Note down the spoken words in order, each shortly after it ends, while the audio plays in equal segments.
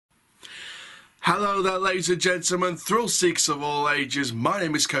Hello there, ladies and gentlemen, thrill seekers of all ages. My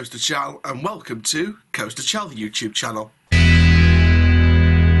name is Coaster Chal, and welcome to Coaster Chal, the YouTube channel.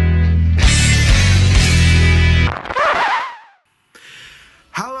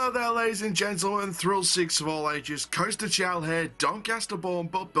 Hello there, ladies and gentlemen, thrill seekers of all ages. Coaster Chal here, Doncaster born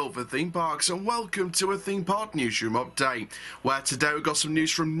but built for theme parks, and welcome to a Theme Park Newsroom update, where today we've got some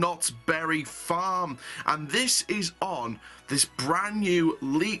news from Knott's Berry Farm, and this is on this brand new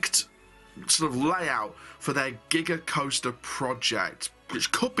leaked sort of layout for their Giga Coaster project,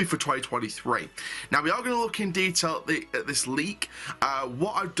 which could be for 2023. Now, we are going to look in detail at this leak.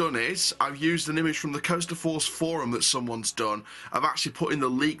 What I've done is I've used an image from the Coaster Force forum that someone's done of actually putting the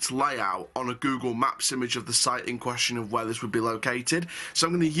leaked layout on a Google Maps image of the site in question of where this would be located. So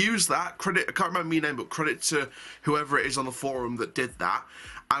I'm going to use that. Credit, I can't remember my name, but credit to whoever it is on the forum that did that.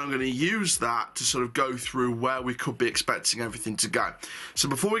 And I'm going to use that to sort of go through where we could be expecting everything to go. So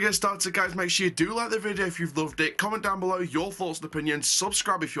before we get started, guys, make sure you do like the video if you've loved it. Comment down below your thoughts and opinions.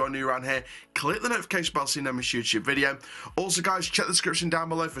 Subscribe if you are new around here. Click the notification bell so you never miss a YouTube video. Also, guys, check the description down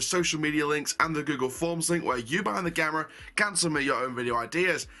below for social media links and the Google Forms link where you behind the camera can submit your own video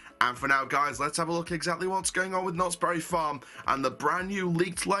ideas. And for now, guys, let's have a look at exactly what's going on with Knott's Berry Farm and the brand new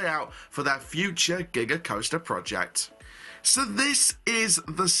leaked layout for their future Giga Coaster project. So this is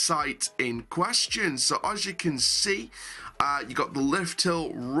the site in question. So as you can see, you got the lift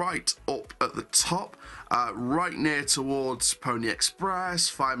hill right up at the top, right near towards Pony Express,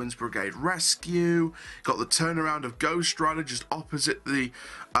 Fireman's Brigade Rescue. Got the turnaround of Ghost Rider just opposite the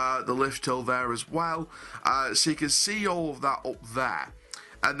lift hill there as well. So you can see all of that up there.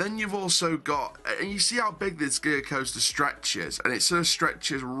 And then you've also got, and you see how big this Giga Coaster stretches, and it sort of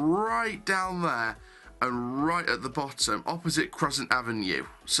stretches right down there and right at the bottom, opposite Crescent Avenue.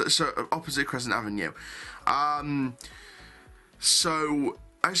 So opposite Crescent Avenue. So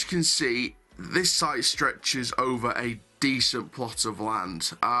as you can see, this site stretches over a decent plot of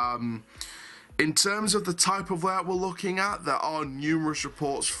land. In terms of the type of layout we're looking at, there are numerous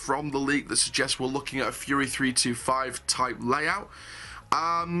reports from the leak that suggest we're looking at a Fury 325 type layout.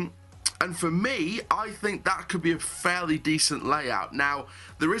 And for me, I think that could be a fairly decent layout. Now,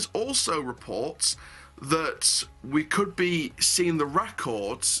 there is also reports that we could be seeing the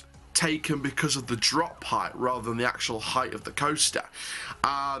records taken because of the drop height rather than the actual height of the coaster.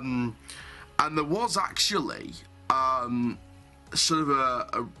 And there was actually sort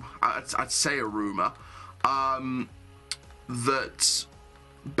of I'd say a rumor that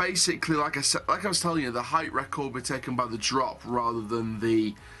basically, like I was telling you, the height record would be taken by the drop rather than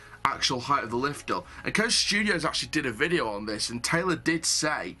the actual height of the lift hill. And Coaster Studios actually did a video on this, and Taylor did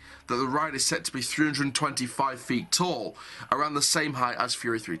say that the ride is set to be 325 feet tall, around the same height as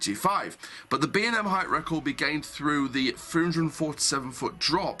Fury 325. But the B&M height record will be gained through the 347 foot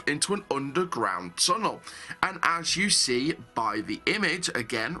drop into an underground tunnel. And as you see by the image,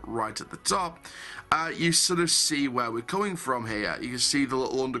 again, right at the top, you sort of see where we're coming from here. You can see the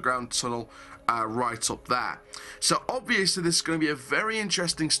little underground tunnel right up there. So obviously this is going to be a very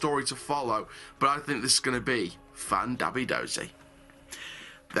interesting story to follow, but I think this is going to be fan-dabby-dozy.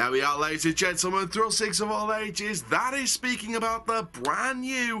 There we are, ladies and gentlemen, thrill seekers of all ages. That is speaking about the brand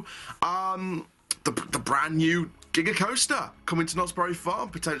new, the brand new Giga Coaster coming to Knott's Berry Farm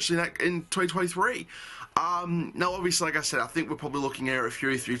potentially in 2023. Now, obviously, like I said, I think we're probably looking here at a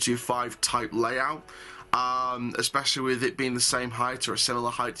Fury 325 type layout. Especially with it being the same height or a similar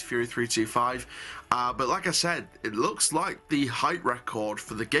height to Fury 325. But like I said, it looks like the height record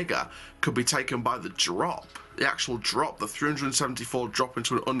for the Giga could be taken by the drop. The actual drop, the 374 drop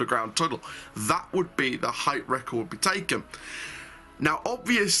into an underground tunnel. That would be the height record would be taken. Now,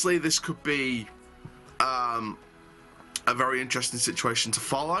 obviously, this could be a very interesting situation to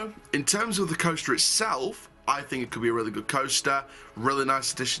follow. In terms of the coaster itself, I think it could be a really good coaster, really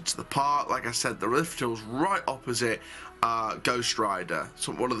nice addition to the park. Like I said, the lift hill's right opposite Ghost Rider,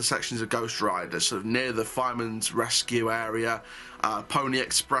 so one of the sections of Ghost Rider, sort of near the Fireman's Rescue area. Pony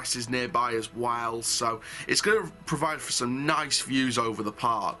Express is nearby as well, so it's going to provide for some nice views over the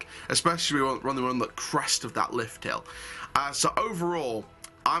park, especially when they're on the crest of that lift hill. So overall,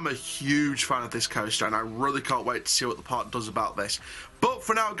 I'm a huge fan of this coaster, and I really can't wait to see what the park does about this. But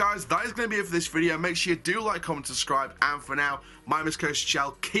for now, guys, that is going to be it for this video. Make sure you do like, comment, subscribe, and for now, my name is Coaster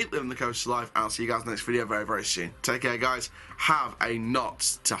Chal. Keep living the coaster life, and I'll see you guys in the next video very, very soon. Take care, guys. Have a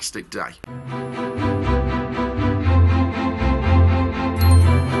Knott-tastic day.